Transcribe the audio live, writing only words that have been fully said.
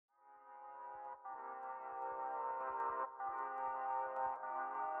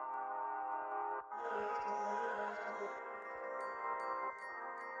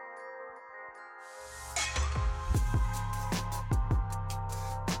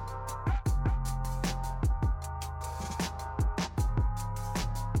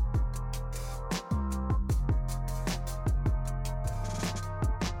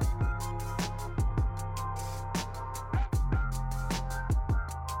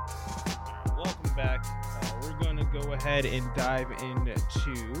go ahead and dive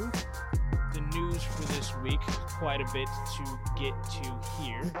into the news for this week. Quite a bit to get to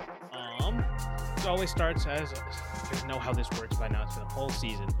here. It always starts as you know how this works by now. It's been a whole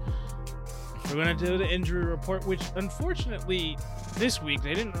season. We're going to do the injury report, which unfortunately this week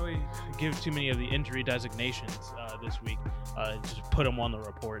they didn't really give too many of the injury designations this week. Just put them on the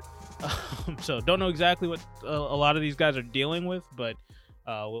report. So don't know exactly what a lot of these guys are dealing with, but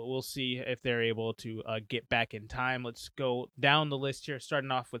we'll see if they're able to get back in time. Let's go down the list here,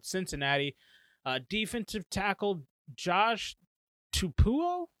 starting off with Cincinnati. Defensive tackle Josh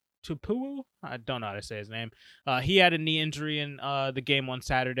Tupou? I don't know how to say his name. He had a knee injury in the game on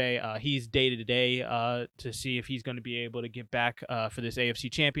Saturday. He's day-to-day to see if he's going to be able to get back for this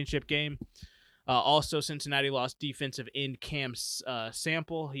AFC Championship game. Also, Cincinnati lost defensive end Cam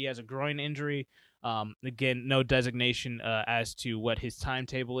Sample. He has a groin injury. Again, no designation as to what his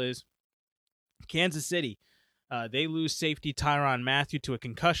timetable is. Kansas City, they lose safety Tyrann Mathieu to a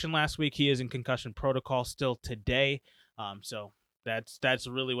concussion last week. He is in concussion protocol still today. So that's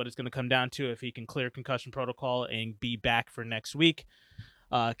really what it's going to come down to, if he can clear concussion protocol and be back for next week.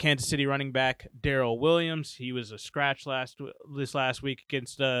 Kansas City running back Darrell Williams, he was a scratch this last week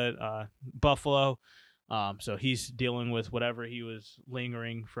against Buffalo. So he's dealing with whatever he was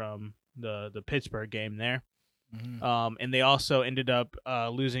lingering from the Pittsburgh game there. Mm-hmm. And they also ended up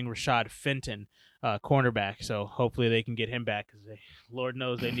losing Rashad Fenton, cornerback. So hopefully they can get him back, because Lord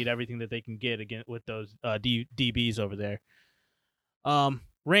knows they need everything that they can get again with those DBs over there.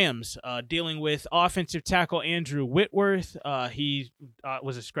 Rams dealing with offensive tackle Andrew Whitworth. He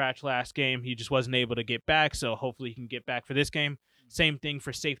was a scratch last game. He just wasn't able to get back, so hopefully he can get back for this game. Same thing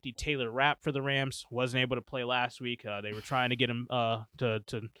for safety Taylor Rapp for the Rams. Wasn't able to play last week. They were trying to get him to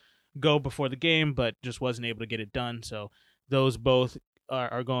go before the game, but just wasn't able to get it done. So those both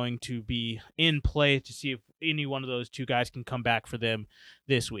are going to be in play to see if any one of those two guys can come back for them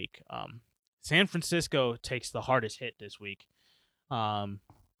this week. San Francisco takes the hardest hit this week.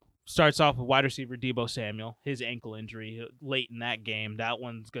 Starts off with wide receiver Deebo Samuel, his ankle injury late in that game.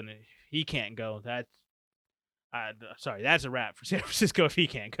 He can't go. That's a wrap for San Francisco if he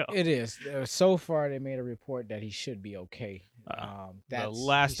can't go. It is. So far, they made a report that he should be okay. The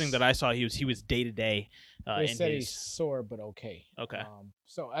last thing that I saw, he was day to day. They said he's sore but okay. Okay.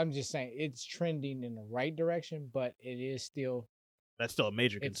 So I'm just saying it's trending in the right direction, but it is still. That's still a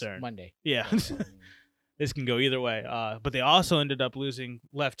major concern. It's Monday. Yeah. This can go either way. But they also ended up losing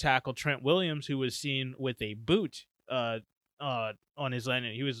left tackle Trent Williams, who was seen with a boot on his leg.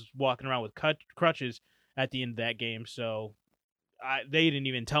 He was walking around with crutches at the end of that game. So they didn't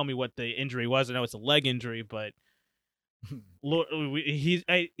even tell me what the injury was. I know it's a leg injury, but he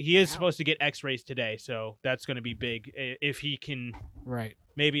is supposed to get X-rays today, so that's going to be big if he can. Right.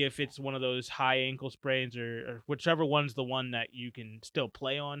 Maybe if it's one of those high ankle sprains or whichever one's the one that you can still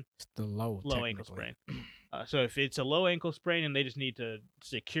play on. It's the low ankle sprain. So if it's a low ankle sprain and they just need to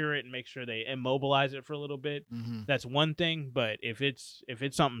secure it and make sure they immobilize it for a little bit, that's one thing. But if it's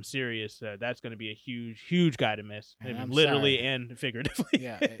something serious, that's going to be a huge guy to miss, literally and figuratively.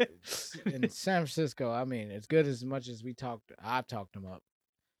 Yeah, in San Francisco, I mean, as good as much as I've talked them up.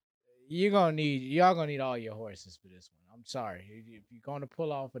 Y'all gonna need all your horses for this one. I'm sorry, if you're gonna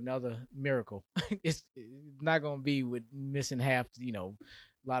pull off another miracle, it's not gonna be with missing half. A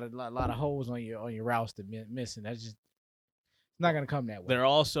lot of holes on your roster missing. That's just not gonna come that way. They're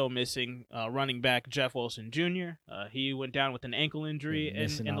also missing running back Jeff Wilson Jr. He went down with an ankle injury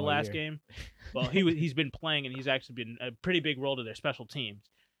in the last game. Well, he's been playing, and he's actually been a pretty big role to their special teams.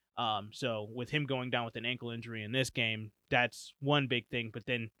 So with him going down with an ankle injury in this game, that's one big thing. But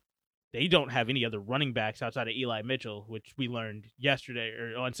then they don't have any other running backs outside of Eli Mitchell, which we learned yesterday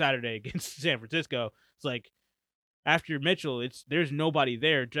or on Saturday against San Francisco. It's like after Mitchell, there's nobody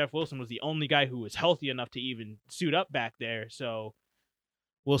there. Jeff Wilson was the only guy who was healthy enough to even suit up back there. So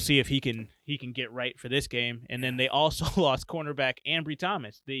we'll see if he can get right for this game. And then they also lost cornerback Ambry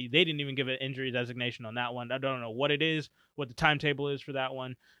Thomas. They didn't even give an injury designation on that one. I don't know what it is, what the timetable is for that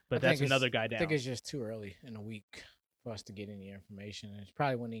one, but that's another guy down. I think it's just too early in the week for us to get any information. And it's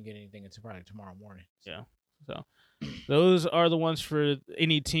probably wouldn't even get anything until probably tomorrow morning. So. Yeah. So those are the ones for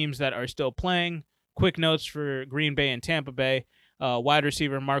any teams that are still playing. Quick notes for Green Bay and Tampa Bay. Wide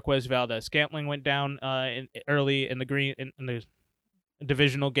receiver Marquez Valdez-Scantling went down early in the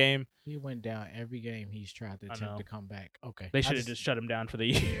divisional game. He went down every game he's tried to attempt to come back. Okay. They should have just shut him down for the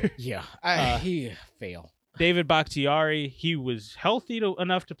year. Yeah. He failed. David Bakhtiari, he was healthy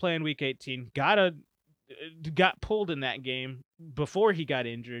enough to play in Week 18. Got pulled in that game before he got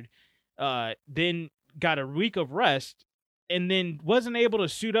injured. Then got a week of rest and then wasn't able to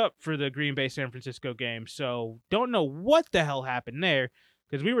suit up for the Green Bay San Francisco game. So don't know what the hell happened there,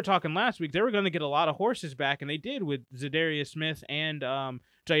 because we were talking last week they were going to get a lot of horses back, and they did with Zadarius Smith and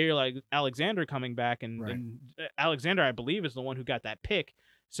Jair Alexander coming back, and Alexander, I believe, is the one who got that pick.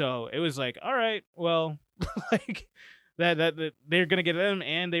 So it was like, all right, well, like that they're going to get them,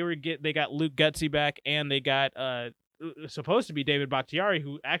 and they got Luke Getsy back, and they got supposed to be David Bakhtiari,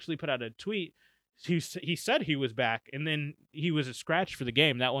 who actually put out a tweet. He said he was back, and then he was a scratch for the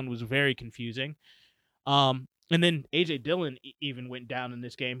game. That one was very confusing. And then A.J. Dillon even went down in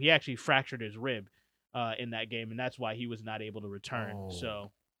this game. He actually fractured his rib in that game, and that's why he was not able to return.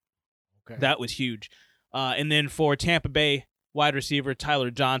 So that was huge. And then for Tampa Bay wide receiver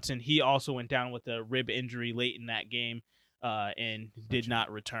Tyler Johnson, he also went down with a rib injury late in that game and did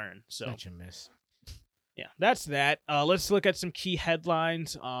not return. So such a miss. Yeah, that's that. Let's look at some key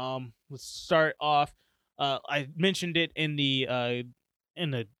headlines. Let's start off. I mentioned it in the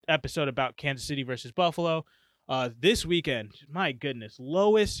episode about Kansas City versus Buffalo. This weekend, my goodness,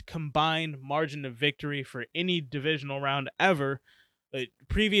 lowest combined margin of victory for any divisional round ever. It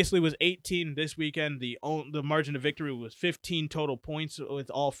previously was 18. This weekend, the margin of victory was 15 total points with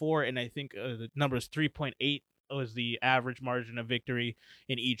all four, and I think the number is 3.8 was the average margin of victory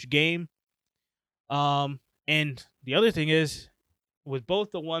in each game. And the other thing is, with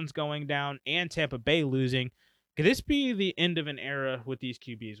both the ones going down and Tampa Bay losing, could this be the end of an era with these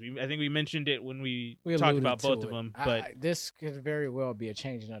QBs? I think we mentioned it when we talked about both of them, but this could very well be a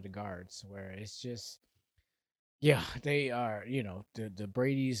changing of the guards, where it's just, yeah, they are, the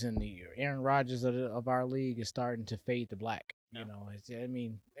Brady's and the Aaron Rodgers of our league is starting to fade to black. Yeah.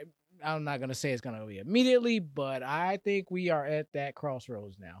 I'm not going to say it's going to be immediately, but I think we are at that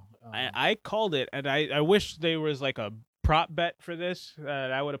crossroads now. I called it, and I wish there was like a prop bet for this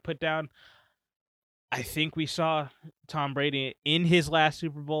that I would have put down. I think we saw Tom Brady in his last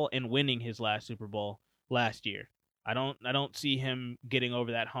Super Bowl and winning his last Super Bowl last year. I don't see him getting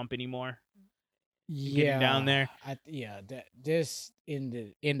over that hump anymore. Yeah, down there. This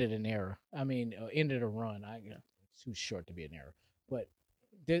ended an era. Ended a run. It's too short to be an era, but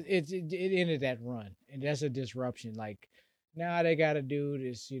it ended that run, and that's a disruption. Like, now they got to do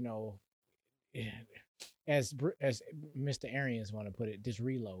this, as Mr. Arians want to put it, this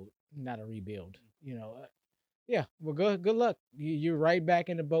reload, not a rebuild. Yeah. Well, good luck. You're right back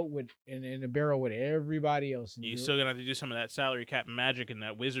in the boat in the barrel with everybody else. You're still gonna have to do some of that salary cap magic and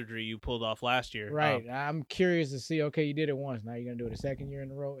that wizardry you pulled off last year. Right. I'm curious to see. Okay, you did it once. Now you're gonna do it a second year in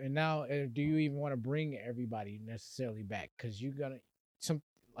a row. And now, do you even want to bring everybody necessarily back? Because you're gonna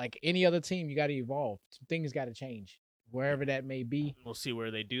like any other team, you got to evolve. Some things got to change wherever that may be. We'll see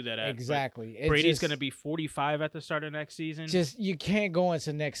where they do that at. Exactly. Brady's going to be 45 at the start of next season. Just, you can't go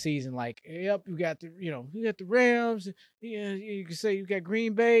into next season like, yep, you got the Rams. Yeah, you can say you got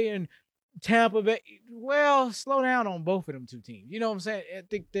Green Bay and Tampa Bay. Well, slow down on both of them two teams. You know what I'm saying?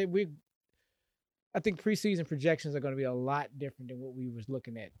 I think preseason projections are going to be a lot different than what we was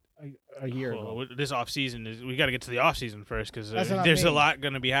looking at a year ago. This offseason we got to get to the offseason first, because there's a lot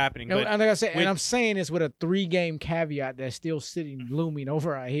going to be happening. No, and like I said, and I'm saying this with a 3-game caveat that's still sitting looming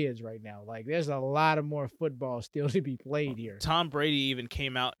over our heads right now. Like, there's a lot of more football still to be played here. Tom Brady even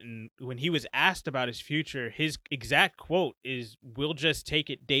came out, and when he was asked about his future, his exact quote is, "We'll just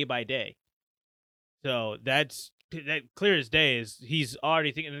take it day by day." So that clear as day is he's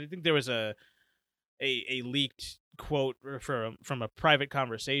already thinking. I think there was a leaked quote from a private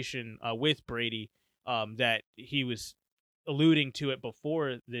conversation with Brady that he was alluding to it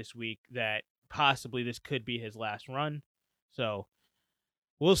before this week, that possibly this could be his last run. So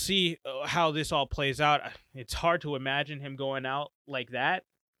we'll see how this all plays out. It's hard to imagine him going out like that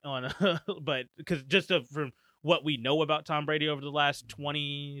but because from what we know about Tom Brady over the last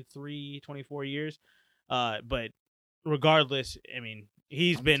 23, 24 years. But regardless,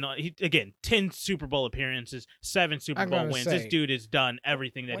 he's been, 10 Super Bowl appearances, 7 Super Bowl wins. This dude has done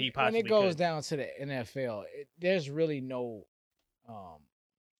everything that he possibly could. When it goes down to the NFL, there's really no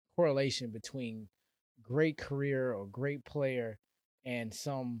correlation between great career or great player and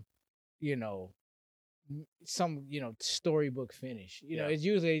some storybook finish. It's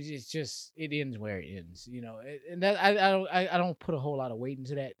usually it ends where it ends. And that I don't put a whole lot of weight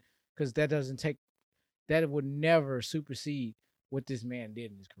into that, because that would never supersede what this man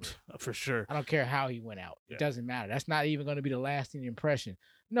did in his career. For sure. I don't care how he went out. It doesn't matter. That's not even going to be the lasting impression.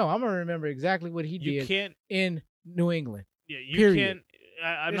 No, I'm going to remember exactly what he did in New England. Yeah, you can't.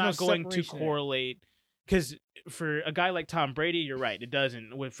 I'm not going to correlate, because for a guy like Tom Brady, you're right. It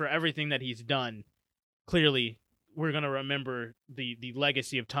doesn't. For everything that he's done, clearly we're going to remember the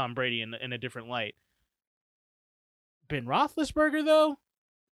legacy of Tom Brady in a different light. Ben Roethlisberger, though,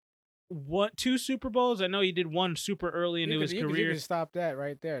 two Super Bowls. I know he did one super early into his career. You can stop that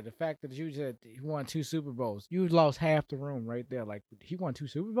right there. The fact that you said he won 2 Super Bowls, you lost half the room right there. Like, he won 2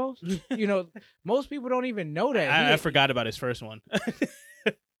 Super Bowls? Most people don't even know that. I forgot about his first one.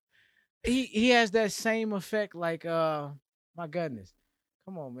 he has that same effect like, my goodness.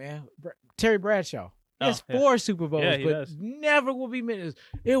 Come on, man. Terry Bradshaw. He has 4 Super Bowls, but does. Never will be mentioned.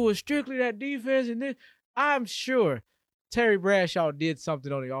 It was strictly that defense, and then I'm sure Terry Bradshaw did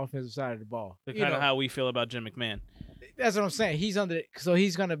something on the offensive side of the ball. Kind of how we feel about Jim McMahon. That's what I'm saying. He's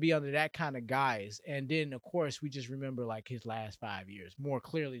going to be under that kind of guys. And then, of course, we just remember like his last 5 years more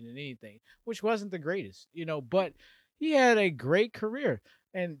clearly than anything, which wasn't the greatest, but he had a great career.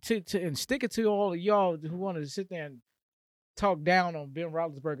 And and stick it to all of y'all who wanted to sit there and talk down on Ben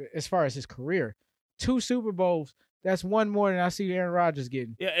Roethlisberger as far as his career. 2 Super Bowls. That's one more than I see Aaron Rodgers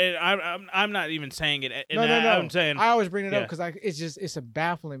getting. Yeah, and I'm not even saying it. No. I'm saying I always bring it up because it's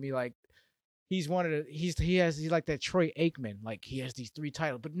baffling me. Like, he's like that Troy Aikman. Like, he has these 3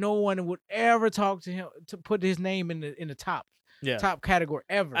 titles, but no one would ever talk to him to put his name in the top category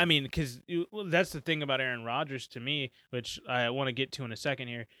ever. I mean, because that's the thing about Aaron Rodgers to me, which I want to get to in a second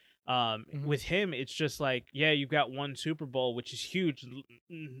here. With him, it's just like, you've got 1 Super Bowl, which is huge.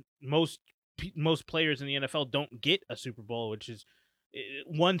 Most players in the NFL don't get a Super Bowl, which is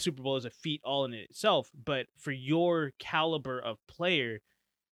 1 Super Bowl is a feat all in itself. But for your caliber of player,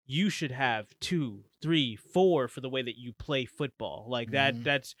 you should have 2, 3, 4 for the way that you play football. Like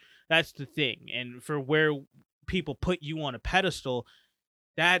that's the thing. And for where people put you on a pedestal,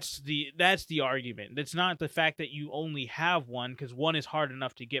 that's the argument. That's not the fact that you only have 1, because 1 is hard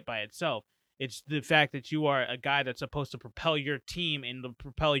enough to get by itself. It's the fact that you are a guy that's supposed to propel your team and to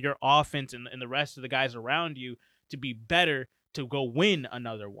propel your offense and the rest of the guys around you to be better, to go win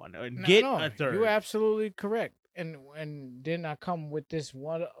another one and get a third. You're absolutely correct. And then I come with this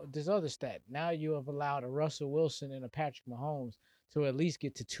other stat. Now you have allowed a Russell Wilson and a Patrick Mahomes to at least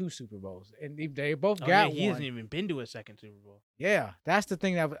get to 2 Super Bowls, and they both got one. He hasn't even been to a second Super Bowl. Yeah, that's the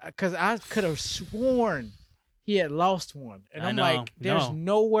thing because I could have sworn he had lost one. And I'm like, there's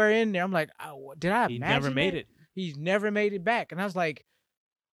nowhere in there. I'm like, did I imagine He never made it. He's never made it back. And I was like,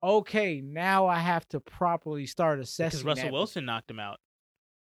 okay, now I have to properly start assessing. Because Russell Wilson knocked him out.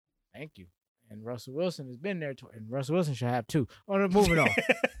 Thank you. And Russell Wilson has been there, and Russell Wilson should have 2. Oh, moving on.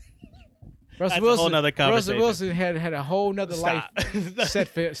 That's a whole nother conversation. Russell Wilson had a whole nother life set up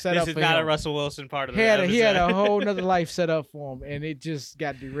for him. This is not a Russell Wilson part of the episode. He had a whole nother life set up for him, and it just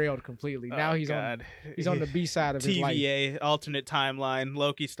got derailed completely. Now he's on the B side of his life. TVA, alternate timeline,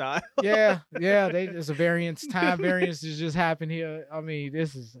 Loki style. yeah. There's a time variance that just happened here. I mean,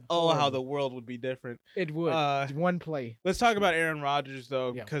 this is horrible. How the world would be different. It would. One play. Let's talk about Aaron Rodgers,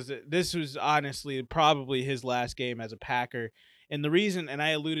 though, because this was honestly probably his last game as a Packer. And the reason, and I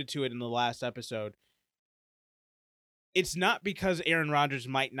alluded to it in the last episode, it's not because Aaron Rodgers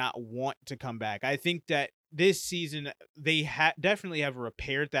might not want to come back. I think that this season they definitely have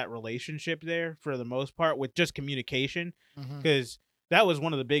repaired that relationship there for the most part with just communication, because that was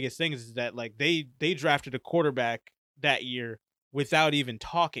one of the biggest things, is that like they drafted a quarterback that year without even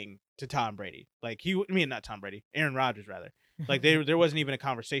talking to Tom Brady. Like not Tom Brady, Aaron Rodgers rather. Like there wasn't even a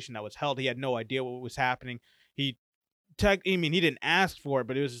conversation that was held. He had no idea what was happening. He didn't ask for it,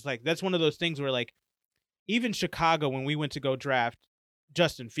 but it was just like, that's one of those things where like even Chicago, when we went to go draft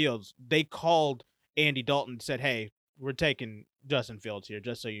Justin Fields, they called Andy Dalton and said, "Hey, we're taking Justin Fields here,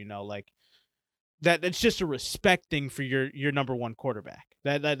 just so you know." Like that's just a respect thing for your number 1 quarterback.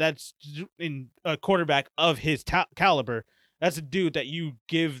 That's in a quarterback of his caliber. That's a dude that you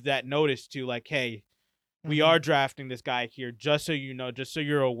give that notice to, like, "Hey, we are drafting this guy here, just so you know, just so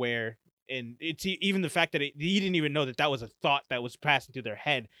you're aware." And it's even the fact that he didn't even know that was a thought that was passing through their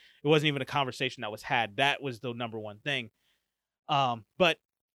head. It wasn't even a conversation that was had. That was the number 1 thing. But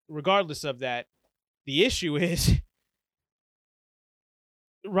regardless of that, the issue is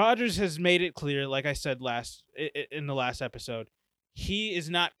Rodgers has made it clear, like I said in the last episode, he is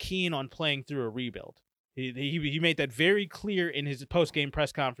not keen on playing through a rebuild. He made that very clear in his post-game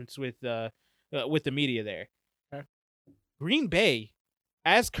press conference with the media there. Okay. Green Bay,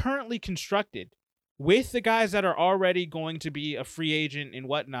 as currently constructed, with the guys that are already going to be a free agent and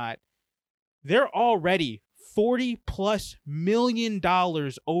whatnot, they're already $40+ million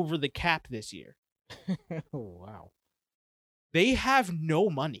over the cap this year. Wow. They have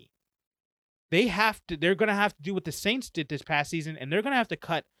no money. They're going to have to do what the Saints did this past season, and they're going to have to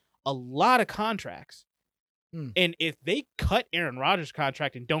cut a lot of contracts. And if they cut Aaron Rodgers'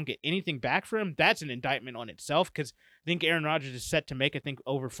 contract and don't get anything back for him, that's an indictment on itself, because I think Aaron Rodgers is set to make,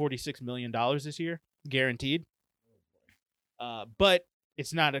 over $46 million this year, guaranteed. But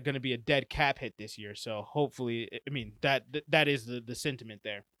it's not going to be a dead cap hit this year. So hopefully, I mean, that is the sentiment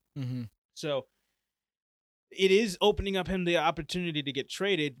there. Mm-hmm. So it is opening up him the opportunity to get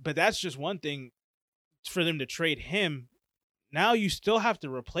traded, but that's just one thing for them to trade him. Now you still have to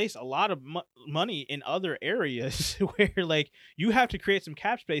replace a lot of money in other areas where like you have to create some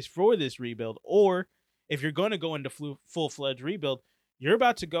cap space for this rebuild. Or if you're going to go into full-fledged rebuild, you're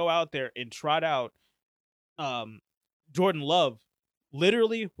about to go out there and trot out Jordan Love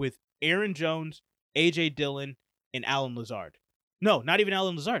literally with Aaron Jones, AJ Dillon, and Alan Lazard. No, not even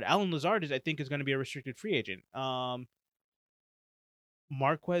Alan Lazard. Alan Lazard is going to be a restricted free agent.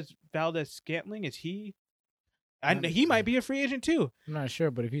 Marquez Valdez-Scantling, is he? He might be a free agent too. I'm not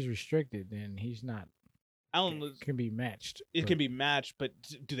sure, but if he's restricted, then he's not. Can be matched. It can be matched, but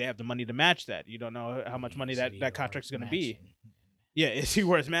do they have the money to match that? You don't know how much money that contract is going to be. Yeah, is he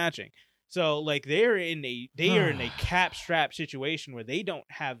worth matching? So like they are in a cap strap situation where they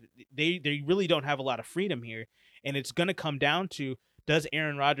really don't have a lot of freedom here, and it's going to come down to, does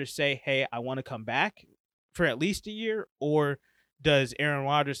Aaron Rodgers say, "Hey, I want to come back for at least a year," or does Aaron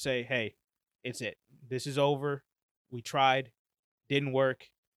Rodgers say, "Hey, it's it. This is over. We tried, didn't work.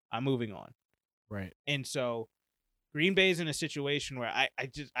 I'm moving on." Right. And so Green Bay's in a situation where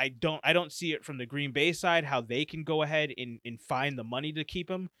I don't see it from the Green Bay side how they can go ahead and find the money to keep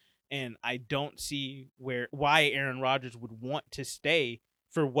him. And I don't see why Aaron Rodgers would want to stay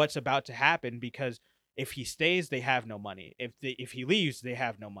for what's about to happen, because if he stays, they have no money. If he leaves, they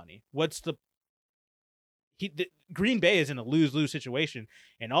have no money. Green Bay is in a lose-lose situation,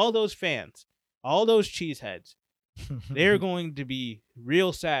 and all those fans, all those cheeseheads, they're going to be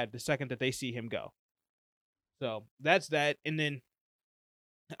real sad the second that they see him go. So that's that. And then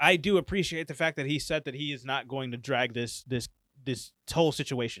I do appreciate the fact that he said that he is not going to drag this whole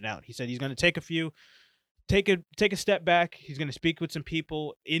situation out. He said he's going to take a step back. He's going to speak with some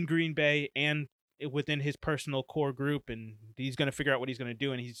people in Green Bay and within his personal core group, and he's going to figure out what he's going to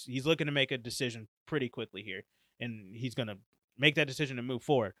do. And he's looking to make a decision pretty quickly here, and he's going to make that decision and move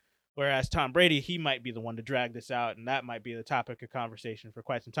forward. Whereas Tom Brady, he might be the one to drag this out, and that might be the topic of conversation for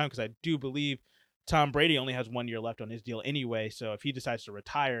quite some time, because I do believe Tom Brady only has 1 year left on his deal anyway, so if he decides to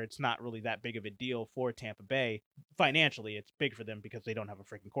retire, it's not really that big of a deal for Tampa Bay. Financially, it's big for them because they don't have a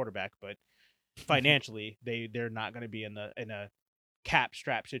freaking quarterback, but financially, they're not going to be in a cap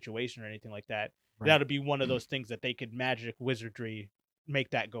strap situation or anything like that. Right. That'll be one of those things that they could magic wizardry make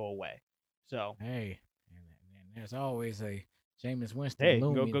that go away. So hey, and there's always a Jameis Winston. Hey,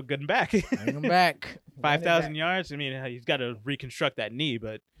 go get him back. Bring him back. 5,000 yards. I mean, he's got to reconstruct that knee,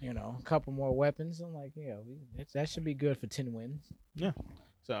 but a couple more weapons. I'm like, that should be good for 10 wins. Yeah.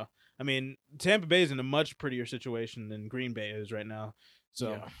 So, I mean, Tampa Bay is in a much prettier situation than Green Bay is right now.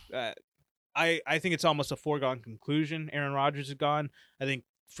 So, I think it's almost a foregone conclusion. Aaron Rodgers is gone. I think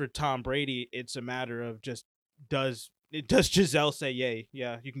for Tom Brady, it's a matter of just does Giselle say, "Yay,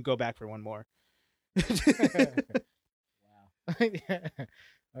 yeah, you can go back for one more."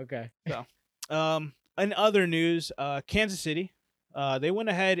 Okay. So, in other news, Kansas City, they went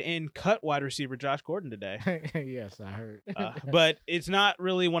ahead and cut wide receiver Josh Gordon today. Yes, I heard. But it's not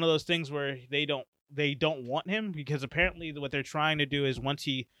really one of those things where they don't want him, because apparently what they're trying to do is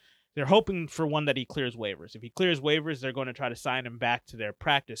they're hoping for one that he clears waivers. If he clears waivers, they're going to try to sign him back to their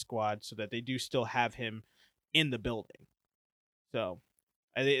practice squad so that they do still have him in the building. So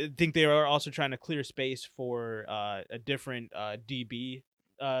I think they are also trying to clear space for a different DB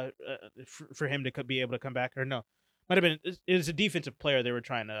for him to be able to come back. Or no, might have been it was a defensive player they were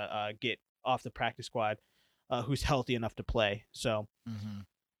trying to get off the practice squad who's healthy enough to play. So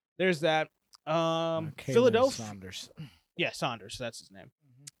there's that. Philadelphia. Saunders. Yeah, Saunders. That's his name.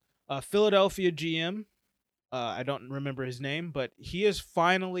 Philadelphia GM. I don't remember his name, but he has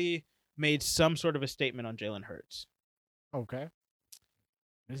finally made some sort of a statement on Jalen Hurts. Okay.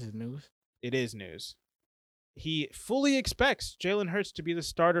 This is news. It is news. He fully expects Jalen Hurts to be the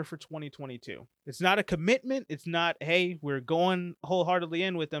starter for 2022. It's not a commitment. It's not, hey, we're going wholeheartedly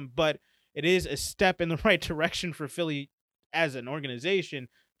in with him, but it is a step in the right direction for Philly as an organization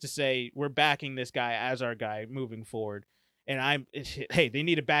to say we're backing this guy as our guy moving forward. And hey, they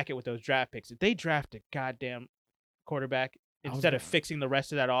need to back it with those draft picks. If they draft a goddamn quarterback instead of fixing the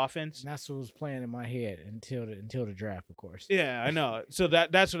rest of that offense, and that's what was playing in my head until the draft, of course. Yeah, I know. So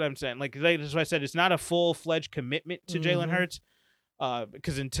that's what I'm saying. Like that's what I said. It's not a full-fledged commitment to Jalen Hurts,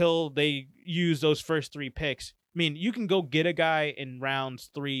 because until they use those first 3 picks, I mean, you can go get a guy in rounds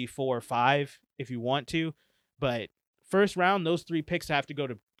 3, 4, 5 if you want to, but first round, those 3 picks have to go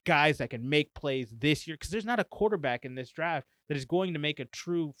to guys that can make plays this year, because there's not a quarterback in this draft that is going to make a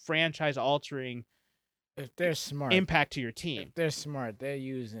true franchise-altering If they're smart, impact to your team. if they're smart, they're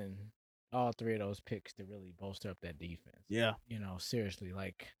using all three of those picks to really bolster up that defense. Yeah. Seriously,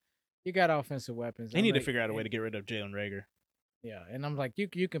 like you got offensive weapons. They need to figure out a way to get rid of Jalen Reagor. Yeah, and I'm like,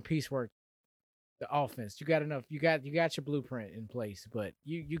 you can piecework the offense. You got enough. You got your blueprint in place, but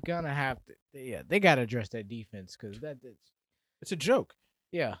you gonna have to. Yeah, they got to address that defense because it's a joke.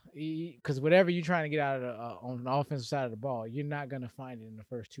 Yeah, because whatever you're trying to get out of on the offensive side of the ball, you're not gonna find it in the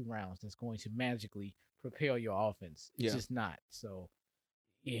first 2 rounds. That's going to magically propel your offense. It's just not. So,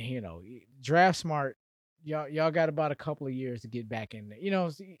 draft smart. Y'all got about a couple of years to get back in there.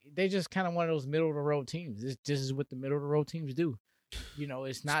 They just kind of one of those middle of the road teams. This is what the middle of the road teams do.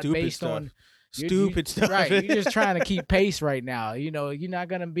 It's not Stupid based stuff. on Stupid stuff. Right. You're just trying to keep pace right now. You're not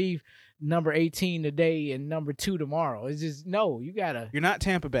gonna be number 18 today and number 2 tomorrow. It's just you gotta. You're not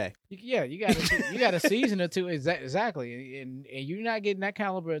Tampa Bay. You got a season or two exactly, and you're not getting that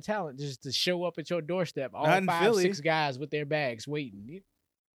caliber of talent just to show up at your doorstep. All 5, 6 guys with their bags waiting.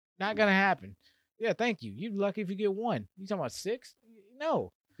 Not gonna happen. Yeah, thank you. You're lucky if you get 1. You talking about 6?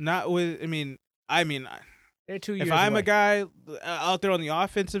 No. Not with. I mean. They're 2 years If I'm away. a guy out there on the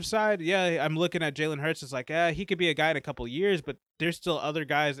offensive side, I'm looking at Jalen Hurts. It's like, he could be a guy in a couple of years, but there's still other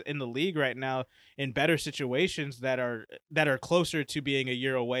guys in the league right now in better situations that are closer to being a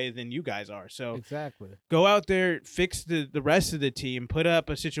year away than you guys are. So exactly, go out there, fix the rest of the team, put up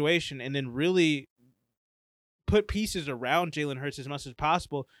a situation, and then really put pieces around Jalen Hurts as much as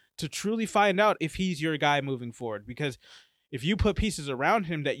possible to truly find out if he's your guy moving forward. Because if you put pieces around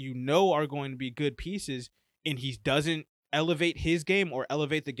him that are going to be good pieces, and he doesn't elevate his game or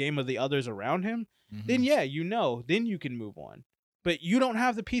elevate the game of the others around him, then then you can move on. But you don't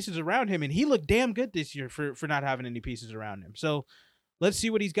have the pieces around him, and he looked damn good this year for not having any pieces around him. So let's see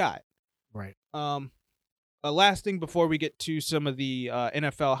what he's got. Right. A last thing before we get to some of the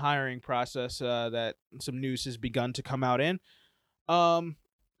NFL hiring process that some news has begun to come out in.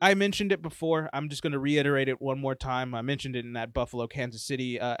 I mentioned it before. I'm just going to reiterate it one more time. I mentioned it in that Buffalo, Kansas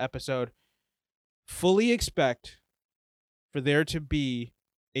City episode. Fully expect for there to be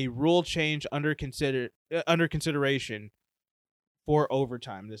a rule change under consideration for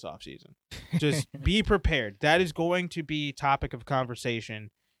overtime this offseason. Just be prepared. That is going to be topic of conversation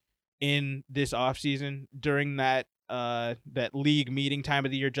in this offseason during that league meeting time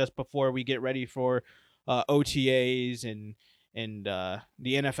of the year just before we get ready for OTAs and the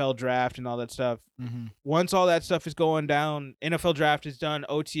NFL draft and all that stuff. Mm-hmm. Once all that stuff is going down, NFL draft is done,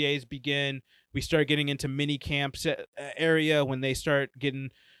 OTAs begin. We start getting into mini camps area when the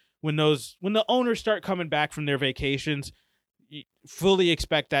owners start coming back from their vacations. Fully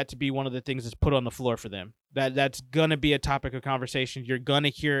expect that to be one of the things that's put on the floor for them. That's gonna be a topic of conversation. You're gonna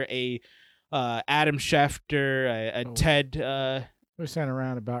hear a Adam Schefter, a Ted. We're saying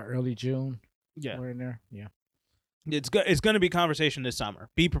around about early June. Yeah, we're in there. Yeah, it's gonna be conversation this summer.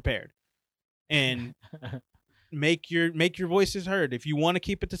 Be prepared, and make your voices heard. If you want to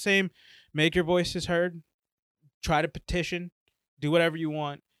keep it the same, make your voices heard. Try to petition. Do whatever you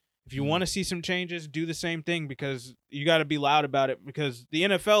want. If you want to see some changes, do the same thing, because you got to be loud about it, because the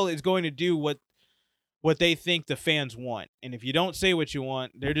NFL is going to do what they think the fans want. And if you don't say what you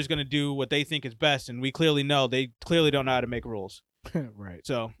want, they're just going to do what they think is best. And we clearly know they clearly don't know how to make rules. Right.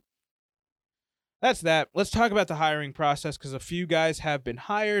 So that's that. Let's talk about the hiring process, because a few guys have been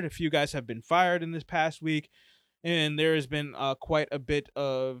hired. A few guys have been fired in this past week. And there has been quite a bit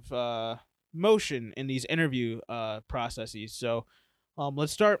of motion in these interview processes. So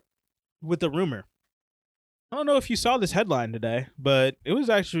let's start with the rumor. I don't know if you saw this headline today, but it was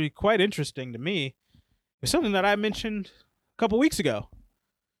actually quite interesting to me. It's something that I mentioned a couple weeks ago.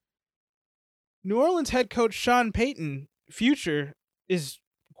 New Orleans head coach Sean Payton's future is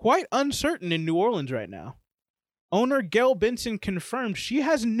quite uncertain in New Orleans right now. Owner Gail Benson confirmed she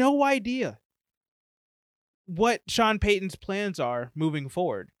has no idea what Sean Payton's plans are moving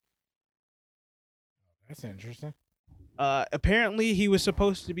forward. That's interesting. Apparently, he was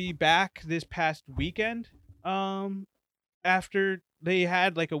supposed to be back this past weekend. After they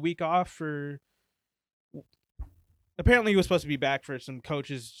had like a week off for. Apparently, he was supposed to be back for some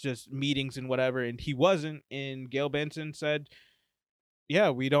coaches just meetings and whatever, and he wasn't. And Gail Benson said, "Yeah,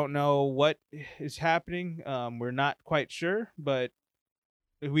 we don't know what is happening. We're not quite sure, but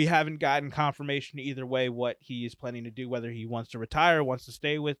we haven't gotten confirmation either way what he is planning to do, whether he wants to retire, wants to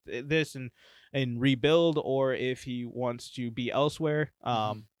stay with this and rebuild, or if he wants to be elsewhere.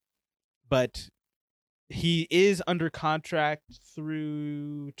 But he is under contract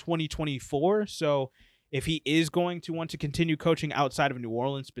through 2024. So if he is going to want to continue coaching outside of New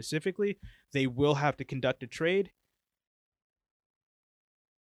Orleans specifically, they will have to conduct a trade.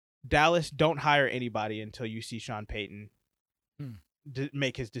 Dallas, don't hire anybody until you see Sean Payton Hmm.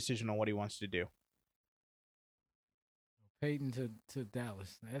 make his decision on what he wants to do. Peyton to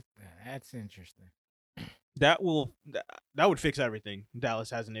Dallas. That's interesting. That would fix everything Dallas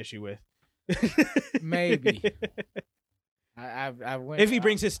has an issue with. Maybe. I went if he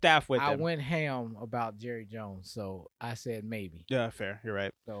brings his staff with I him. went ham about Jerry Jones, so I said maybe. Yeah, fair. You're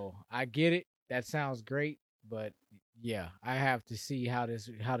right. So I get it. That sounds great, but yeah, I have to see how this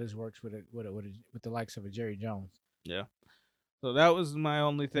works with the likes of a Jerry Jones. Yeah. So that was my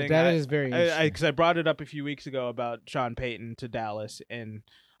only thing. That is very interesting. Because I brought it up a few weeks ago about Sean Payton to Dallas, and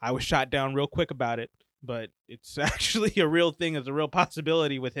I was shot down real quick about it. But it's actually a real thing. It's a real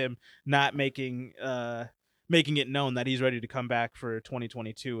possibility with him not making it known that he's ready to come back for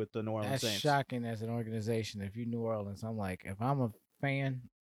 2022 with the New Orleans Saints. That's shocking as an organization. If you New Orleans, I'm like, if I'm a fan,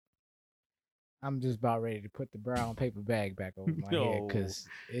 I'm just about ready to put the brown paper bag back over my head because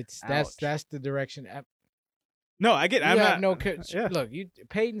that's the direction. No, I get. I'm not. No. Yeah. Look,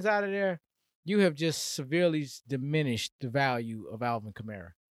 Peyton's out of there. You have just severely diminished the value of Alvin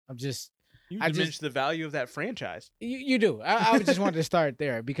Kamara. You diminished the value of that franchise. You do. I just wanted to start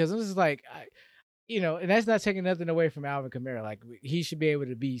there because this is like, and that's not taking nothing away from Alvin Kamara. Like he should be able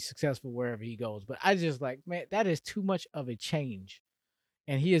to be successful wherever he goes. But I just like, man, that is too much of a change.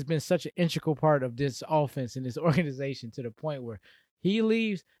 And he has been such an integral part of this offense and this organization to the point where he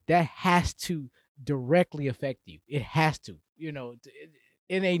leaves, that has to directly affect you. It has to,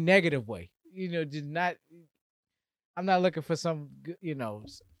 in a negative way. Just not. I'm not looking for some,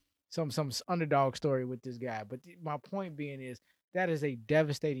 some underdog story with this guy. But my point being is that is a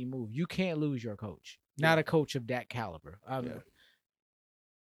devastating move. You can't lose your coach. Not a coach of that caliber.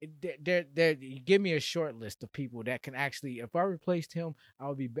 Give me a short list of people that can actually. If I replaced him,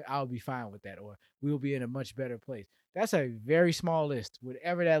 I'll be fine with that, or we'll be in a much better place. That's a very small list,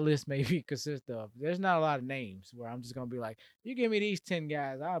 whatever that list may be consist of. There's not a lot of names where I'm just gonna be like, you give me these 10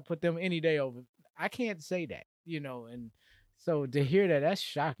 guys, I'll put them any day over. I can't say that, and so to hear that, that's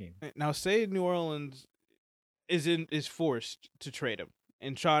shocking. Now, say New Orleans is forced to trade him,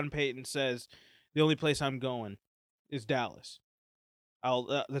 and Sean Payton says the only place I'm going is Dallas.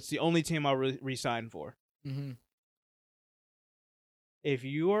 That's the only team I'll re-sign for. Mm-hmm. If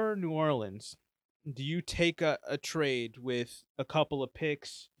you're New Orleans, do you take a trade with a couple of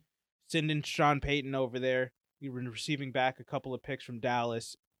picks, sending Sean Payton over there, you're receiving back a couple of picks from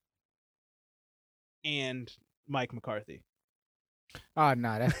Dallas, and Mike McCarthy? Oh,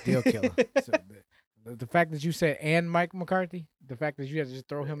 no, that's a deal killer. So the fact that you said and Mike McCarthy, the fact that you had to just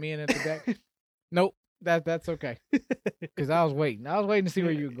throw him in at the back, nope. That's okay. Because I was waiting to see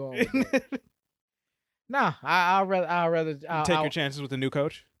where you were going with that. Nah, I'll rather take your chances with a new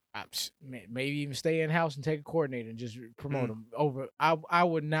coach. Maybe even stay in house and take a coordinator and just promote him over. I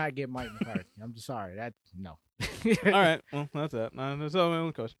would not get Mike McCarthy. I'm just sorry. No. All right. Well, that's that. That's all my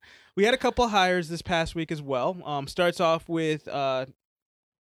own coach. We had a couple of hires this past week as well. Starts off with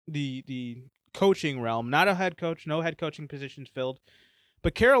the coaching realm. Not a head coach. No head coaching positions filled.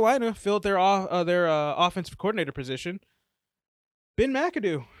 But Carolina filled their offensive coordinator position. Ben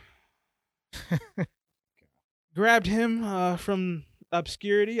McAdoo. Grabbed him from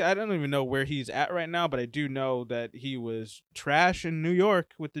obscurity. I don't even know where he's at right now, but I do know that he was trash in New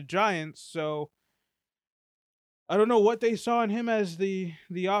York with the Giants. So I don't know what they saw in him as the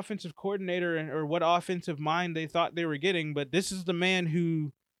offensive coordinator or what offensive mind they thought they were getting, but this is the man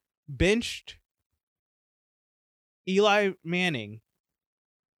who benched Eli Manning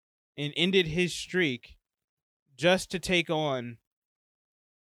and ended his streak just to take on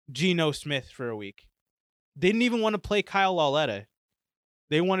Geno Smith for a week. Didn't even want to play Kyle Lauletta.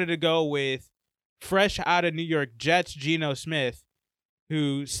 They wanted to go with fresh out of New York Jets Geno Smith,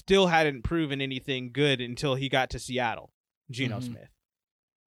 who still hadn't proven anything good until he got to Seattle. Geno Smith.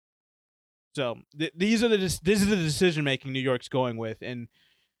 So this is the decision making New York's going with,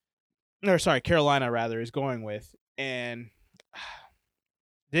 Carolina rather is going with, and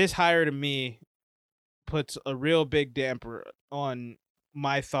this hire to me puts a real big damper on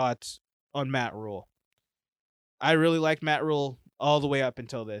my thoughts on Matt Rule. I really liked Matt Rule all the way up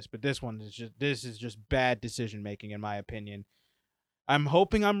until this, but this is just bad decision making in my opinion. I'm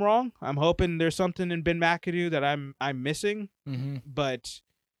hoping I'm wrong. I'm hoping there's something in Ben McAdoo that I'm missing. Mm-hmm. But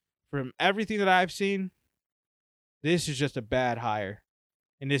from everything that I've seen, this is just a bad hire,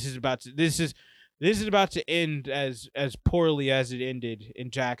 and this is about to end as poorly as it ended in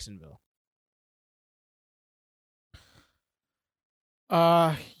Jacksonville.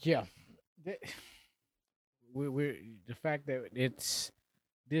 Yeah. We're the fact that it's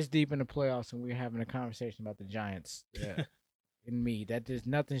this deep in the playoffs and we're having a conversation about the Giants. Yeah. in me.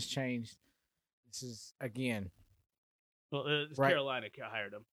 Nothing's changed. This is again Well, it's right. Carolina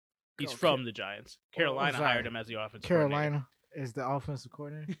hired him. He's Okay. from the Giants. Carolina hired him as the offensive Carolina is the offensive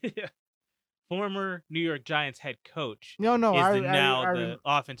coordinator. Yeah. Former New York Giants head coach No, is now the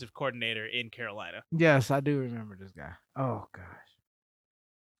offensive coordinator in Carolina. Yes, I do remember this guy. Oh gosh.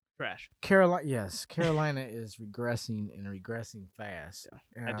 Trash. Carolina is regressing fast.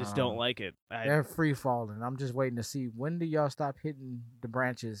 Yeah. I just don't like it. They're free falling. I'm just waiting to see when do y'all stop hitting the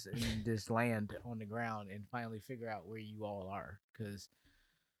branches and just land on the ground and finally figure out where you all are. Because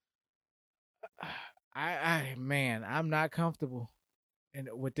I'm not comfortable and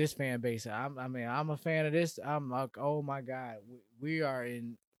with this fan base. I'm a fan of this. I'm like, oh my god, we are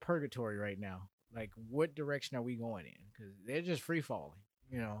in purgatory right now. Like, what direction are we going in? Because they're just free falling.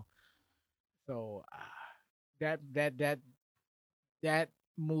 So that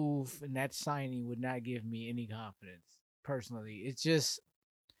move and that signing would not give me any confidence personally. It's just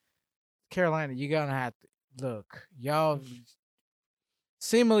Carolina. You're gonna have to look. Y'all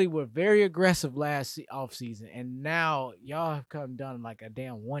seemingly were very aggressive last offseason, and now y'all have come done like a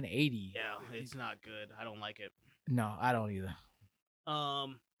damn 180. Yeah, it's not good. I don't like it. No, I don't either.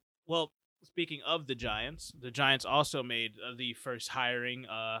 Well, speaking of the Giants also made the first hiring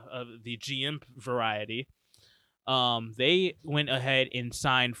of the GM variety. They went ahead and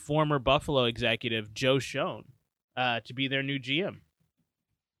signed former Buffalo executive Joe Schoen to be their new GM.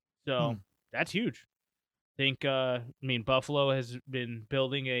 So that's huge. I think, Buffalo has been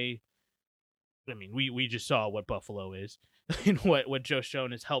building we just saw what Buffalo is and what Joe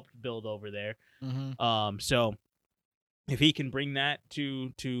Schoen has helped build over there. Mm-hmm. So if he can bring that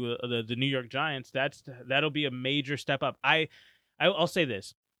to the New York Giants, that'll be a major step up. I'll say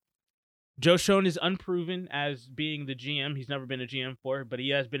this. Joe Schoen is unproven as being the GM. He's never been a GM for, but he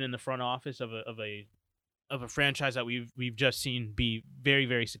has been in the front office of a franchise that we've just seen be very,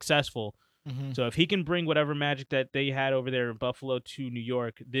 very successful. Mm-hmm. So if he can bring whatever magic that they had over there in Buffalo to New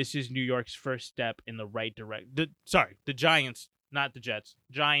York, this is New York's first step in the right direction. The Giants, not the Jets.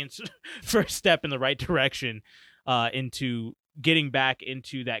 Giants' first step in the right direction into getting back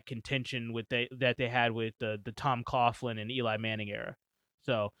into that contention that they had with the Tom Coughlin and Eli Manning era.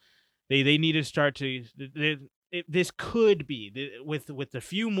 So they need to start to. This could be with a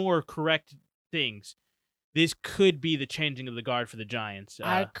few more correct things. This could be the changing of the guard for the Giants.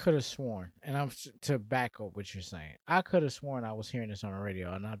 I could have sworn, and to back up what you're saying, I could have sworn I was hearing this on the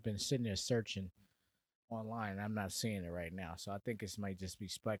radio, and I've been sitting there searching online. I'm not seeing it right now, so I think this might just be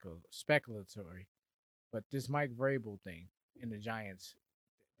speculatory. But this Mike Vrabel thing in the Giants,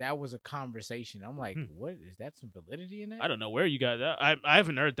 that was a conversation. I'm like, what is that? Some validity in that? I don't know where you got that. I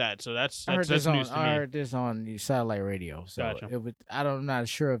haven't heard that, so that's news to me. I heard this on the satellite radio. So gotcha. I'm not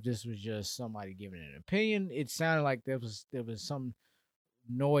sure if this was just somebody giving an opinion. It sounded like there was some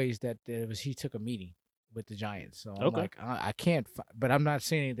noise that he took a meeting with the Giants. So I'm like, I can't, but I'm not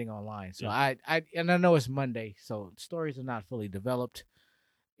seeing anything online. So I know it's Monday, so stories are not fully developed.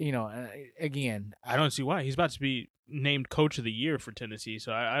 Again, I don't see why. He's about to be named coach of the year for Tennessee,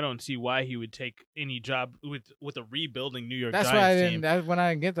 so I don't see why he would take any job with a rebuilding New York Giants team. That's when I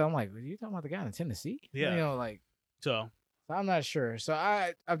didn't get that. I'm like, are you talking about the guy in Tennessee? Yeah. So I'm not sure. So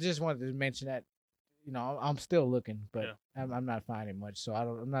I just wanted to mention that. I'm still looking, but I'm not finding much. So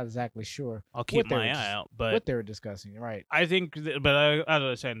I'm not exactly sure. I'll keep my eye out. But what they were discussing, right? I think, as I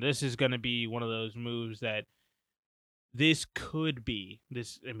was saying, this is going to be one of those moves that. This could be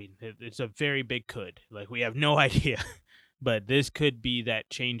this. It's a very big could. Like, we have no idea, but this could be that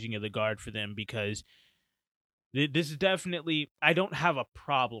changing of the guard for them because this is definitely. I don't have a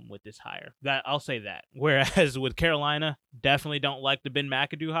problem with this hire. That I'll say that. Whereas with Carolina, definitely don't like the Ben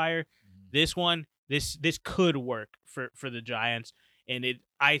McAdoo hire. This one, this could work for the Giants, and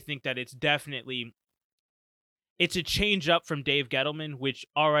I think that it's definitely. It's a change up from Dave Gettleman, which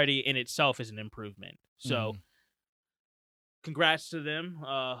already in itself is an improvement. So. Congrats to them.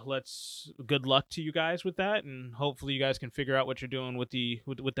 Good luck to you guys with that, and hopefully you guys can figure out what you're doing with the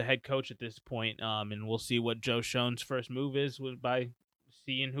head coach at this point. And we'll see what Joe Schoen's first move is by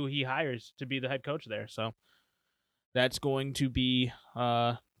seeing who he hires to be the head coach there. So that's going to be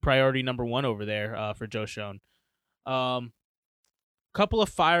priority number one over there for Joe Schoen. Couple of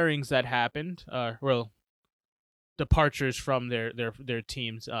firings that happened. Departures from their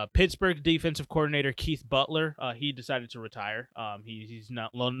teams. Pittsburgh defensive coordinator Keith Butler, he decided to retire. He's no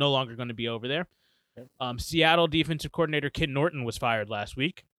longer going to be over there. Seattle defensive coordinator Ken Norton was fired last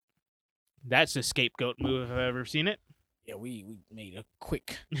week. That's a scapegoat move if I've ever seen it. Yeah, we made a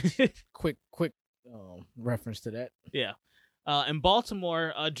quick reference to that. Yeah. In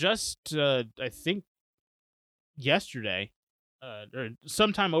Baltimore, just I think yesterday, or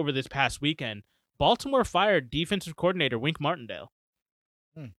sometime over this past weekend, Baltimore fired defensive coordinator Wink Martindale.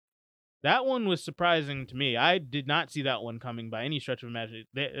 That one was surprising to me. I did not see that one coming by any stretch of imagination.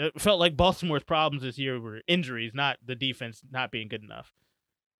 It felt like Baltimore's problems this year were injuries, not the defense not being good enough.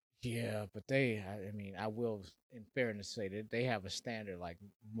 Yeah, but I will, in fairness, say that they have a standard like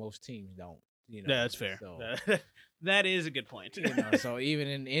most teams don't. Yeah, that's fair. So, that is a good point. So even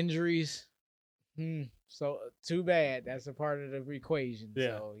in injuries, so too bad. That's a part of the equation.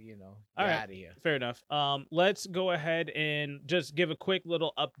 Yeah. So, All right. out of here. Fair enough. Let's go ahead and just give a quick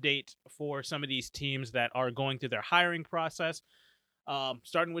little update for some of these teams that are going through their hiring process.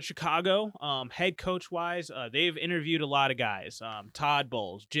 Starting with Chicago, head coach wise, they've interviewed a lot of guys. Todd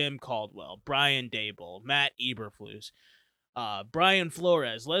Bowles, Jim Caldwell, Brian Daboll, Matt Eberflus, Brian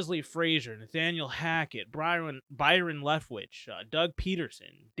Flores, Leslie Frazier, Nathaniel Hackett, Byron Leftwich, Doug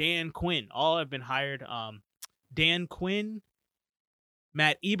Peterson, Dan Quinn, all have been hired. Dan Quinn,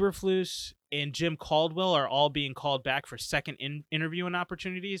 Matt Eberflus, and Jim Caldwell are all being called back for second interviewing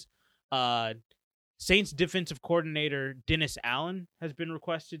opportunities. Saints defensive coordinator Dennis Allen has been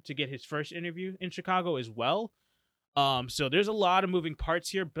requested to get his first interview in Chicago as well. So there's a lot of moving parts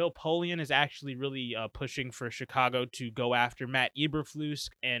here. Bill Polian is actually really pushing for Chicago to go after Matt Eberflus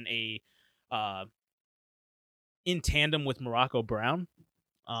and in tandem with Morocco Brown.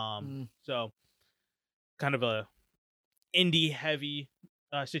 So kind of a indie heavy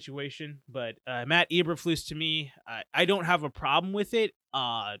situation, but Matt Eberflus, to me, I don't have a problem with it.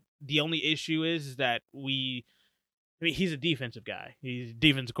 The only issue is that he's a defensive guy. He's a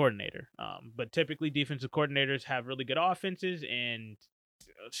defensive coordinator. But typically defensive coordinators have really good offenses, and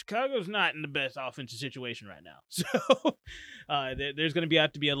Chicago's not in the best offensive situation right now. So there's going to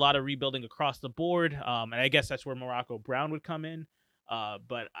have to be a lot of rebuilding across the board. And I guess that's where Morocco Brown would come in.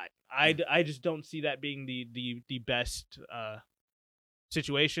 But I just don't see that being the best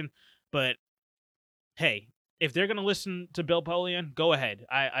situation. But hey, if they're going to listen to Bill Polian, go ahead.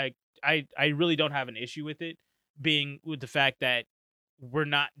 I really don't have an issue with it, being with the fact that we're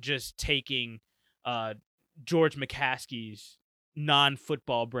not just taking George McCaskey's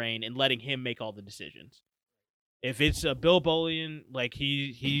non-football brain and letting him make all the decisions. If it's Bill Polian, like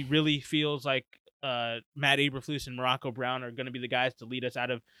he really feels like Matt Eberflus and Morocco Brown are going to be the guys to lead us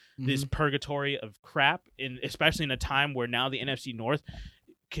out of this purgatory of crap, especially in a time where now the NFC North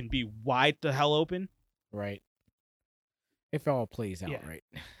can be wide the hell open. Right. If all plays out right.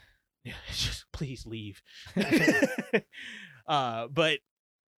 Yeah, just please leave. But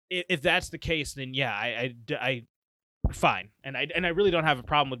if that's the case, then yeah, I fine, and I really don't have a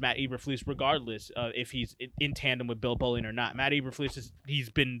problem with Matt Eberflus, regardless if he's in tandem with Bill Polian or not. Matt Eberflus he's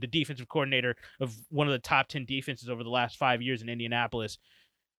been the defensive coordinator of one of the top 10 defenses over the last 5 years in Indianapolis.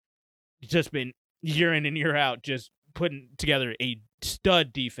 He's just been year in and year out, just putting together a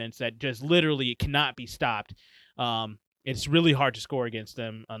stud defense that just literally cannot be stopped. It's really hard to score against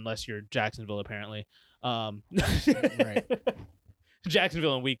them unless you're Jacksonville, apparently. Right.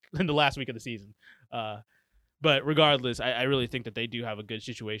 Jacksonville in the last week of the season. But regardless, I really think that they do have a good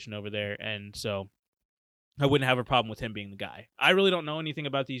situation over there, and so I wouldn't have a problem with him being the guy. I really don't know anything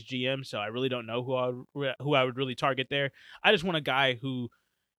about these GMs, so I really don't know who I would really target there. I just want a guy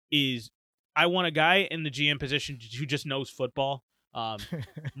I want a guy in the GM position who just knows football.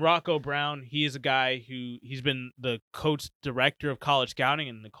 Morocco Brown, he is a guy he's been the coach director of college scouting,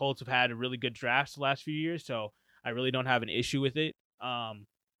 and the Colts have had a really good drafts the last few years, so I really don't have an issue with it.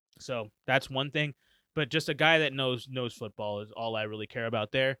 So that's one thing, but just a guy that knows football is all I really care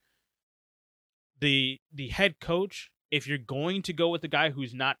about there. The head coach, if you're going to go with a guy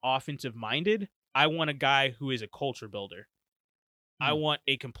who's not offensive minded, I want a guy who is a culture builder. I want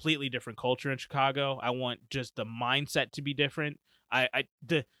a completely different culture in Chicago. I want just the mindset to be different.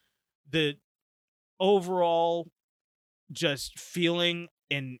 The overall just feeling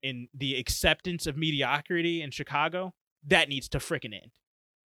in the acceptance of mediocrity in Chicago, that needs to frickin' end.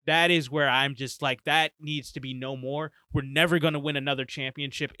 That is where I'm just like, that needs to be no more. We're never going to win another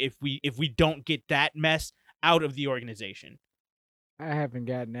championship if we don't get that mess out of the organization. I haven't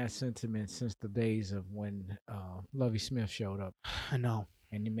gotten that sentiment since the days of when Lovie Smith showed up. I know.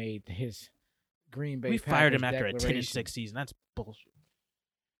 And he made his Green Bay Packers fired him after a 10-6 season. That's bullshit.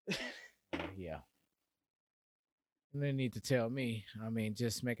 Yeah. And they need to tell me. I mean,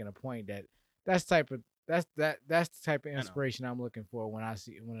 just making a point that's the type of inspiration I'm looking for when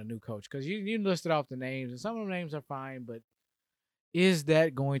a new coach, because you listed off the names, and some of the names are fine, but is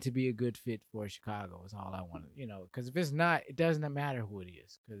that going to be a good fit for Chicago? Is all I want to, because if it's not, it doesn't matter who it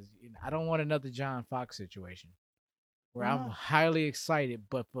is, because I don't want another John Fox situation where I'm highly excited,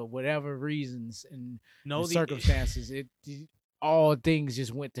 but for whatever reasons and circumstances, all things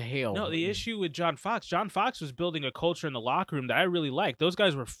just went to hell. No, the issue with John Fox was building a culture in the locker room that I really liked. Those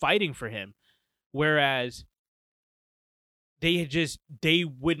guys were fighting for him, whereas they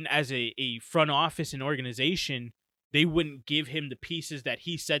wouldn't, as a front office and organization, they wouldn't give him the pieces that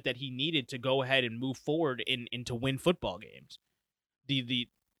he said that he needed to go ahead and move forward and to win football games.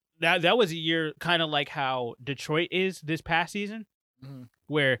 That was a year kind of like how Detroit is this past season,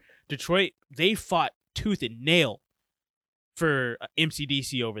 where Detroit, they fought tooth and nail for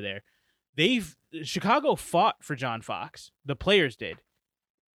MCDC over there. Chicago fought for John Fox. The players did,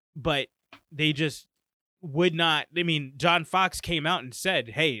 but they just would not. I mean, John Fox came out and said,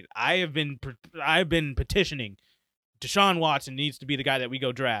 "Hey, I've been petitioning. Deshaun Watson needs to be the guy that we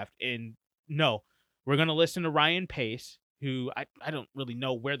go draft." And no, we're gonna listen to Ryan Pace, who I don't really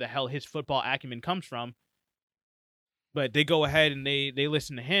know where the hell his football acumen comes from, but they go ahead and they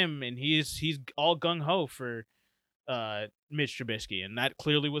listen to him, and he's all gung ho for Mitch Trubisky, and that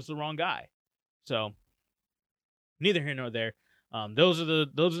clearly was the wrong guy. So neither here nor there. Those are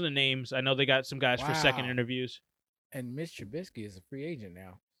the names. I know they got some guys for second interviews. And Mitch Trubisky is a free agent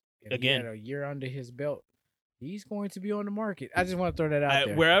now. If Again, he had a year under his belt, he's going to be on the market. I just want to throw that out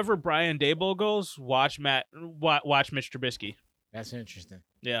there. Wherever Brian Daboll goes, watch Mitch Trubisky. That's interesting.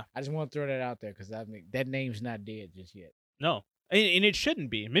 Yeah, I just want to throw that out there because I mean that name's not dead just yet. No, and it shouldn't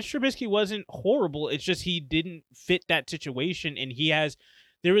be. Mitch Trubisky wasn't horrible. It's just he didn't fit that situation, and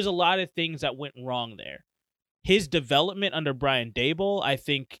there was a lot of things that went wrong there. His development under Brian Daboll, I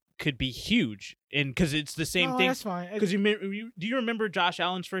think, could be huge, and because it's the same thing. That's fine. Because do you remember Josh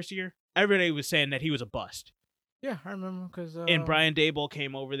Allen's first year? Everybody was saying that he was a bust. Yeah, I remember because and Brian Daboll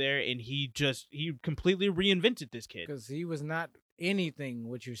came over there, and he completely reinvented this kid because he was not anything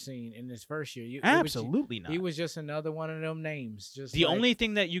what you're seeing in his first year. Absolutely not. He was just another one of them names. Just the only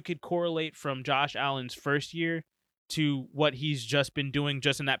thing that you could correlate from Josh Allen's first year to what he's just been doing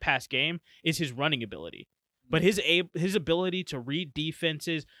just in that past game is his running ability. But his ability to read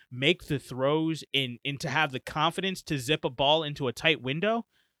defenses, make the throws, and to have the confidence to zip a ball into a tight window,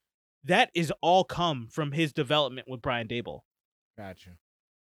 that is all come from his development with Brian Daboll. Gotcha.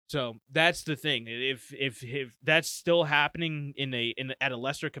 So that's the thing. If that's still happening at a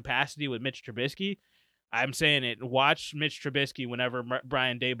lesser capacity with Mitch Trubisky, I'm saying it. Watch Mitch Trubisky whenever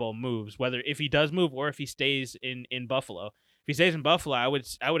Brian Daboll moves, whether if he does move or if he stays in Buffalo. If he stays in Buffalo, I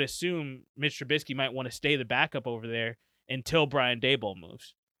would assume Mitch Trubisky might want to stay the backup over there until Brian Daboll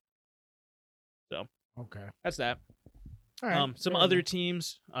moves. So okay, that's that. All right. Some other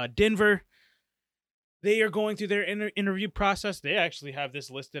teams, Denver, they are going through their interview process. They actually have this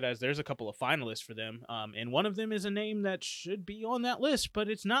listed as there's a couple of finalists for them, and one of them is a name that should be on that list, but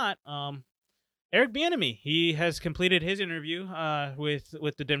it's not. Eric Bieniemy, he has completed his interview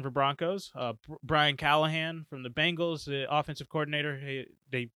with the Denver Broncos. Brian Callahan from the Bengals, the offensive coordinator,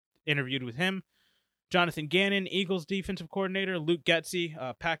 they interviewed with him. Jonathan Gannon, Eagles defensive coordinator. Luke Getsy,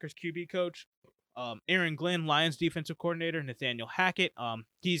 Packers QB coach. Aaron Glenn, Lions defensive coordinator. Nathaniel Hackett,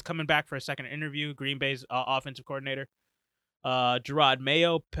 he's coming back for a second interview. Green Bay's offensive coordinator. Gerard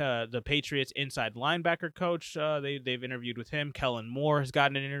Mayo, the Patriots inside linebacker coach. They've interviewed with him. Kellen Moore has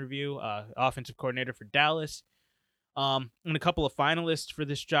gotten an interview. Offensive coordinator for Dallas. And a couple of finalists for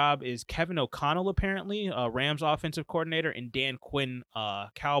this job is Kevin O'Connell, apparently, Rams offensive coordinator, and Dan Quinn,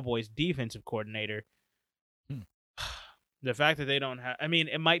 Cowboys defensive coordinator. The fact that they don't have, I mean,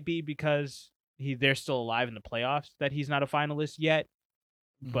 it might be because they're still alive in the playoffs that he's not a finalist yet.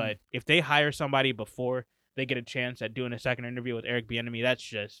 Mm-hmm. But if they hire somebody before they get a chance at doing a second interview with Eric Bieniemy,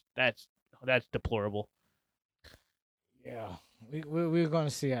 that's deplorable. Yeah, we're going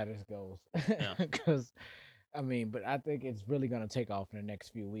to see how this goes. Because, I mean, but I think it's really going to take off in the next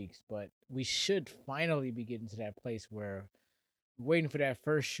few weeks. But we should finally be getting to that place where we're waiting for that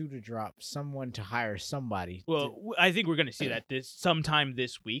first shoe to drop, someone to hire somebody. Well, I think we're going to see that sometime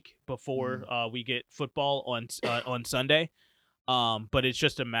this week before we get football on Sunday. But it's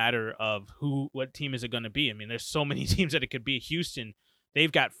just a matter of what team is it going to be? I mean, there's so many teams that it could be. Houston,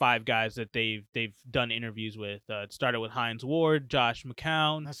 they've got 5 guys that they've done interviews with. It started with Hines Ward, Josh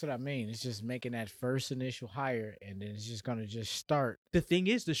McCown. That's what I mean. It's just making that first initial hire, and then it's just going to just start. The thing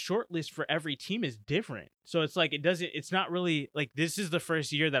is, the short list for every team is different. So it's like it's not really like this is the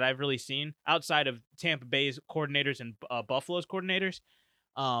first year that I've really seen outside of Tampa Bay's coordinators and Buffalo's coordinators.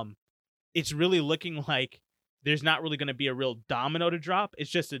 It's really looking like there's not really going to be a real domino to drop. It's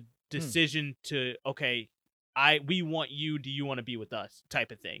just a decision to, okay, we want you. Do you want to be with us?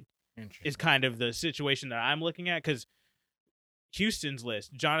 Type of thing. Is kind of the situation that I'm looking at, because Houston's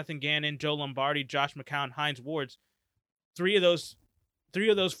list: Jonathan Gannon, Joe Lombardi, Josh McCown, Hines Ward's. Three of those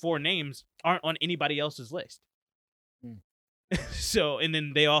 4 names aren't on anybody else's list. So, and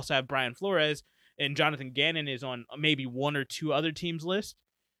then they also have Brian Flores, and Jonathan Gannon is on maybe one or two other teams' list.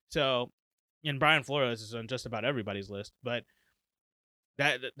 So, and Brian Flores is on just about everybody's list. But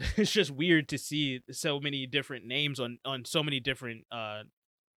that it's just weird to see so many different names on so many different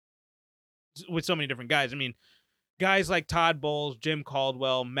with so many different guys. I mean, guys like Todd Bowles, Jim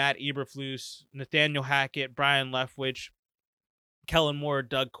Caldwell, Matt Eberflus, Nathaniel Hackett, Brian Leftwich, Kellen Moore,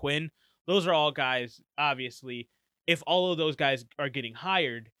 Doug Quinn. Those are all guys, obviously, if all of those guys are getting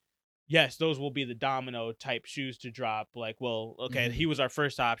hired, yes, those will be the domino type shoes to drop. Like, well, okay, he was our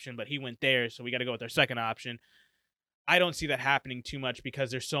first option, but he went there, so we got to go with our second option. I don't see that happening too much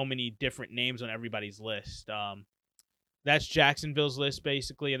because there's so many different names on everybody's list. That's Jacksonville's list,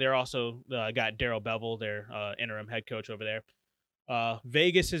 basically, and they're also got Darrell Bevell, their interim head coach over there.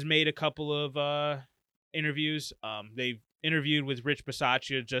 Vegas has made a couple of interviews. They've interviewed with Rich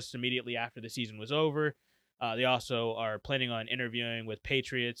Bisaccia just immediately after the season was over. They also are planning on interviewing with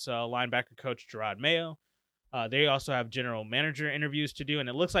Patriots linebacker coach Gerard Mayo. They also have general manager interviews to do, and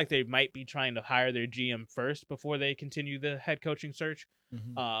it looks like they might be trying to hire their GM first before they continue the head coaching search.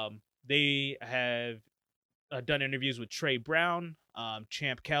 They have done interviews with Trey Brown,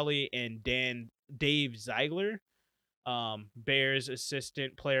 Champ Kelly, and Dave Ziegler. Bears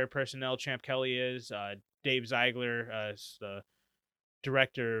assistant player personnel Champ Kelly is. Dave Ziegler is the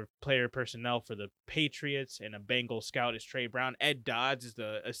director of player personnel for the Patriots, and a Bengal scout is Trey Brown. Ed Dodds is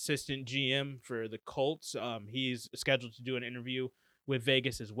the assistant GM for the Colts. He's scheduled to do an interview with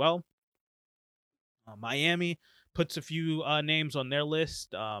Vegas as well. Miami puts a few names on their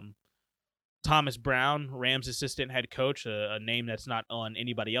list. Thomas Brown, Rams assistant head coach, a name that's not on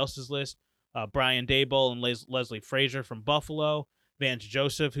anybody else's list. Brian Daboll and Leslie Frazier from Buffalo. Vance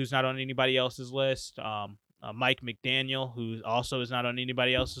Joseph, who's not on anybody else's list. Mike McDaniel, who also is not on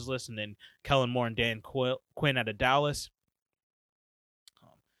anybody else's list. And then Kellen Moore and Dan Quinn out of Dallas.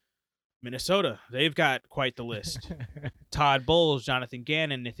 Minnesota, they've got quite the list. Todd Bowles, Jonathan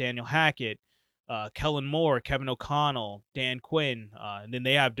Gannon, Nathaniel Hackett, Kellen Moore, Kevin O'Connell, Dan Quinn. And then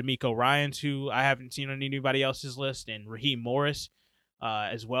they have D'Amico Ryans, who I haven't seen on anybody else's list, and Raheem Morris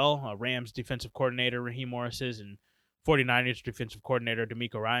as well. Rams defensive coordinator Raheem Morris is, and 49ers defensive coordinator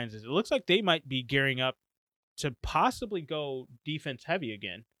D'Amico Ryans is. It looks like they might be gearing up to possibly go defense heavy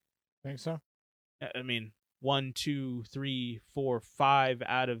again. Think so? I mean, 1, 2, 3, 4, 5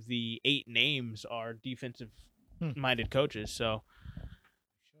 out of the 8 names are defensive-minded coaches, so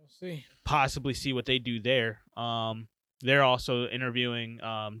see. Possibly see what they do there. They're also interviewing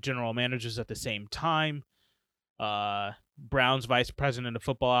general managers at the same time. Brown's vice president of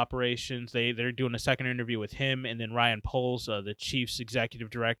football operations, they're doing a second interview with him, and then Ryan Poles, the Chiefs executive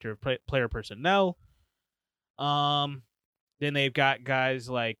director of player personnel. Then they've got guys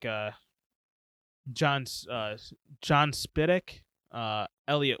like John Spiddick,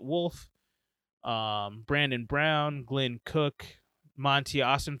 Elliot Wolf, Brandon Brown, Glenn Cook, Monty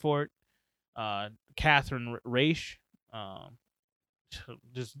Ossenfort, Catherine Raish,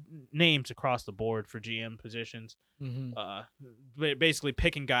 just names across the board for GM positions. Basically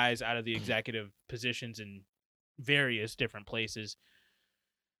picking guys out of the executive positions in various different places.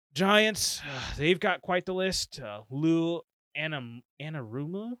 Giants, they've got quite the list. Lou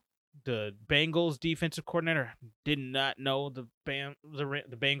Anarumo, the Bengals defensive coordinator, did not know the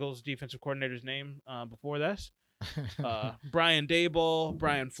Bengals defensive coordinator's name before this. Brian Daboll,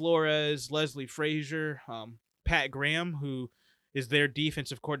 Brian Flores, Leslie Frazier, Pat Graham, who is their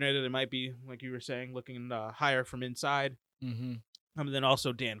defensive coordinator. They might be, like you were saying, looking to hire from inside. And then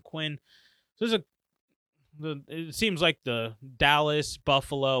also Dan Quinn. So it seems like the Dallas,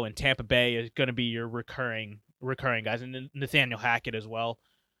 Buffalo, and Tampa Bay is going to be your recurring guys, and then Nathaniel Hackett as well.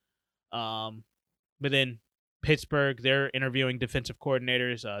 But then Pittsburgh, they're interviewing defensive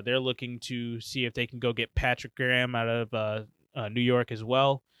coordinators. They're looking to see if they can go get Patrick Graham out of New York as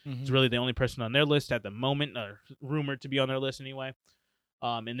well. He's really the only person on their list at the moment, rumored to be on their list anyway.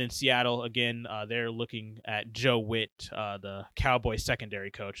 And then Seattle, again, they're looking at Joe Witt, the Cowboys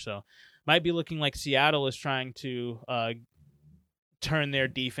secondary coach. So might be looking like Seattle is trying to turn their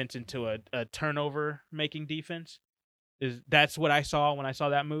defense into a turnover-making defense. That's what I saw when I saw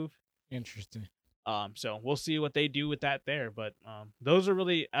that move. Interesting. So we'll see what they do with that there. But those are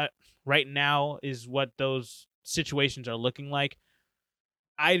really, right now, is what those situations are looking like.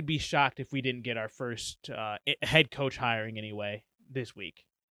 I'd be shocked if we didn't get our first head coach hiring anyway this week.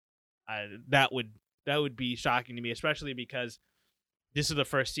 That would be shocking to me, especially because this is the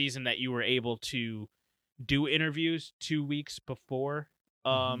first season that you were able to do interviews 2 weeks before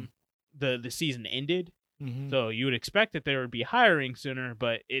the season ended. So you would expect that there would be hiring sooner,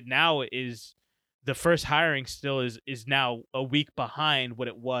 but it now is the first hiring still is now a week behind what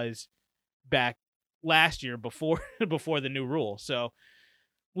it was back last year before the new rule. So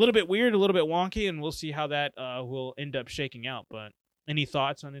a little bit weird, a little bit wonky, and we'll see how that will end up shaking out. But any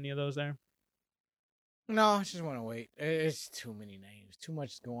thoughts on any of those there? No, I just want to wait. It's too many names, too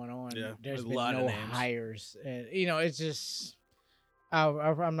much going on. Yeah, There's a been lot of no names. hires, and it's just.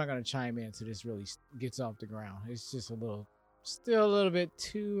 I'm not gonna chime in until this really gets off the ground. It's just still a little bit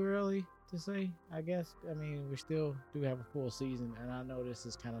too early to say. I guess. I mean, we still do have a full season, and I know this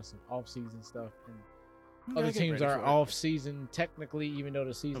is kind of some off-season stuff, and other teams are off-season technically, even though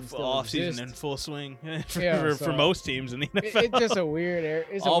the season still off-season exists. in full swing for most teams in the NFL. It's just a weird.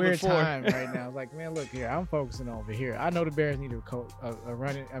 It's All a weird before. time right now. It's like, man, look here. I'm focusing over here. I know the Bears need a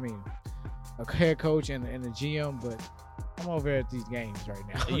head coach and a GM, but I'm over at these games right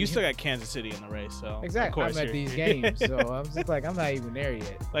now. You still got Kansas City in the race, so exactly. I'm at these games, so I'm just like, I'm not even there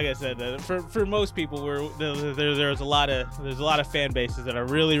yet. Like I said, for most people, there's a lot of fan bases that are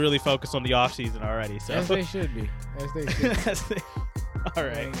really, really focused on the off season already. So as they should be. All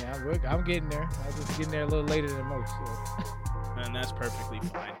right. I mean, I'm getting there. I'm just getting there a little later than most. So. And that's perfectly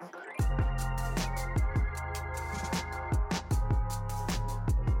fine.